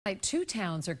Two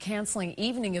towns are canceling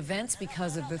evening events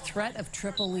because of the threat of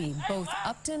triple E. Both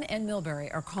Upton and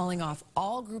Millbury are calling off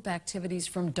all group activities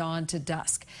from dawn to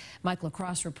dusk. Mike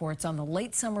LaCrosse reports on the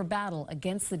late summer battle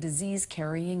against the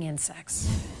disease-carrying insects.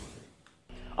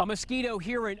 A mosquito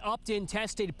here in Upton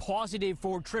tested positive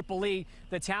for triple E.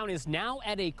 The town is now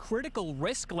at a critical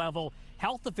risk level.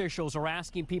 Health officials are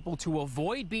asking people to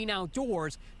avoid being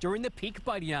outdoors during the peak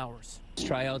biting hours.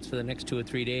 Tryouts for the next 2 or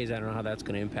 3 days. I don't know how that's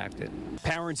going to impact it.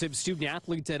 Parents of student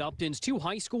athletes at Upton's two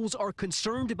high schools are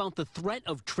concerned about the threat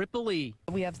of triple E.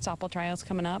 We have softball tryouts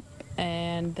coming up,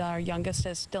 and our youngest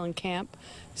is still in camp.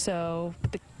 So,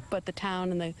 but the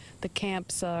town and the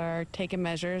camps are taking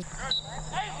measures.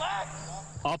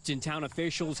 Upton town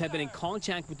officials have been in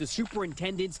contact with the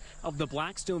superintendents of the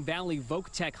Blackstone Valley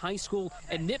Voc-Tech High School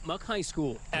and Nipmuc High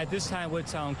School. At this time, we're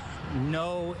telling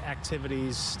no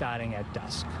activities starting at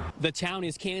dusk. The town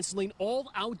is canceling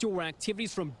all outdoor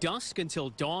activities from dusk until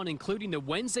dawn, including the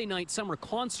Wednesday night summer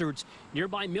concerts.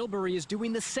 Nearby Millbury is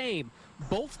doing the same.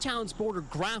 Both towns border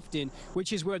Grafton,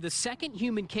 which is where the second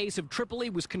human case of triple E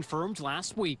was confirmed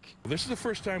last week. This is the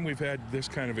first time we've had this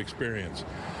kind of experience,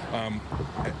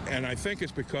 and I think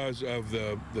it's because of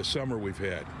the summer we've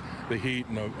had, the heat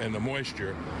and the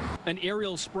moisture. An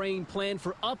aerial spraying plan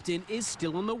for Upton is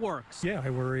still in the works. Yeah, I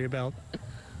worry about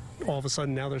all of a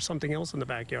sudden now there's something else in the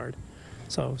backyard,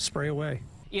 so spray away.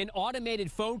 An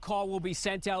automated phone call will be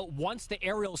sent out once the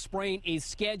aerial spraying is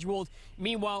scheduled.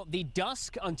 Meanwhile, the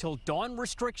dusk until dawn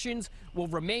restrictions will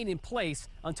remain in place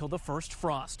until the first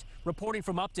frost. Reporting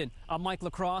from Upton, I'm Mike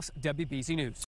LaCrosse, WBZ News.